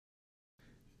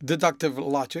Deductive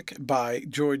Logic by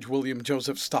George William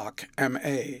Joseph Stock,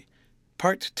 M.A.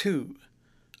 Part 2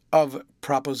 of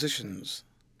Propositions.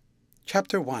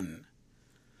 Chapter 1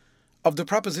 of the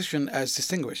proposition as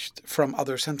distinguished from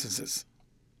other sentences.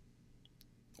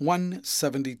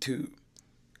 172.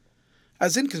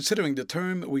 As in considering the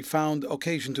term we found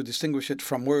occasion to distinguish it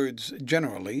from words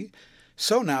generally,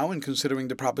 so now in considering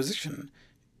the proposition,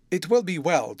 it will be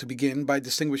well to begin by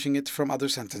distinguishing it from other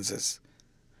sentences.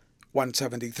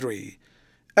 173.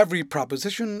 Every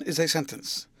proposition is a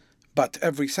sentence, but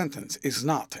every sentence is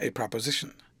not a proposition.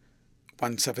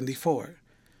 174.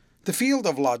 The field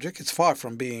of logic is far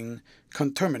from being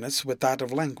conterminous with that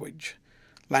of language.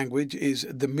 Language is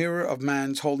the mirror of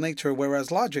man's whole nature,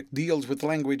 whereas logic deals with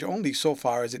language only so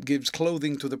far as it gives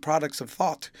clothing to the products of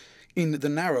thought in the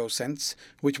narrow sense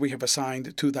which we have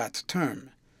assigned to that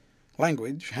term.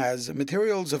 Language has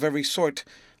materials of every sort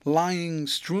lying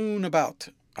strewn about,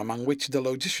 among which the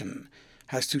logician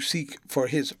has to seek for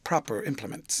his proper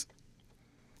implements.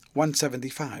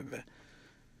 175.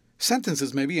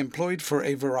 Sentences may be employed for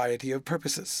a variety of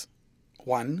purposes.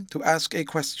 1. To ask a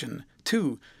question.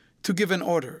 2. To give an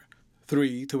order.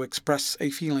 3. To express a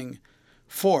feeling.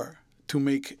 4. To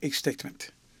make a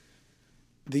statement.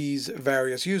 These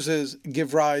various uses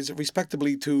give rise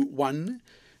respectively to 1.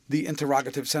 The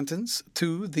interrogative sentence,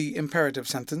 2. The imperative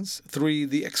sentence, 3.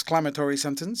 The exclamatory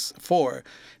sentence, 4.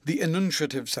 The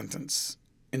enunciative sentence,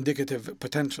 indicative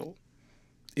potential.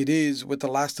 It is with the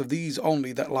last of these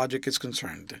only that logic is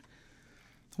concerned.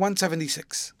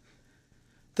 176.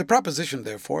 The proposition,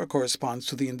 therefore, corresponds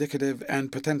to the indicative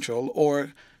and potential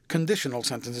or conditional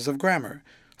sentences of grammar,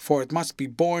 for it must be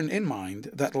borne in mind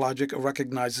that logic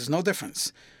recognizes no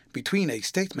difference between a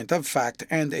statement of fact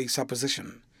and a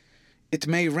supposition. It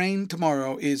may rain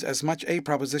tomorrow is as much a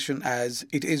proposition as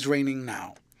it is raining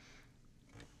now.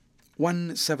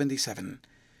 177.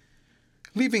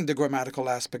 Leaving the grammatical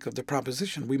aspect of the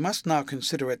proposition, we must now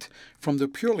consider it from the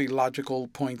purely logical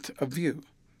point of view.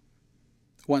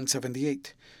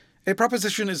 178. A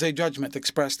proposition is a judgment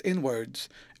expressed in words,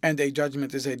 and a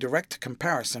judgment is a direct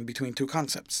comparison between two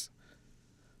concepts.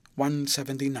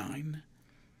 179.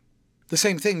 The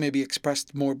same thing may be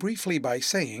expressed more briefly by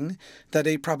saying that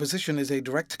a proposition is a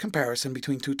direct comparison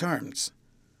between two terms.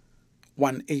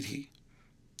 180.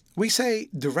 We say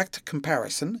direct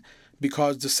comparison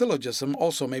because the syllogism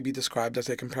also may be described as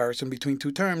a comparison between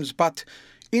two terms, but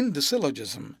in the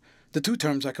syllogism, the two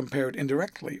terms are compared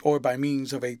indirectly or by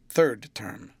means of a third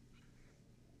term.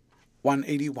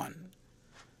 181.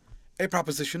 A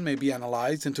proposition may be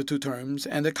analyzed into two terms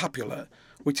and a copula,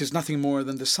 which is nothing more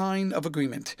than the sign of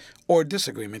agreement or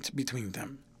disagreement between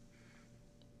them.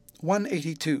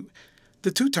 182.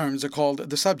 The two terms are called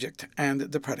the subject and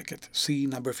the predicate. See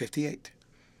number 58.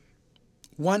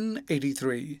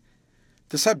 183.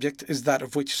 The subject is that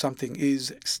of which something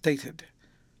is stated.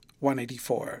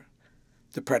 184.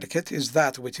 The predicate is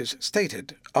that which is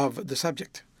stated of the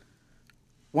subject.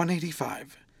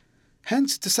 185.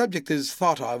 Hence, the subject is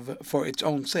thought of for its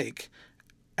own sake,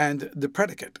 and the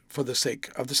predicate for the sake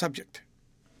of the subject.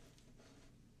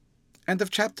 End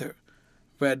of chapter.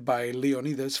 Read by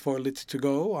Leonidas for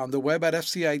Lit2Go on the web at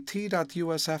fcit.usf.edu.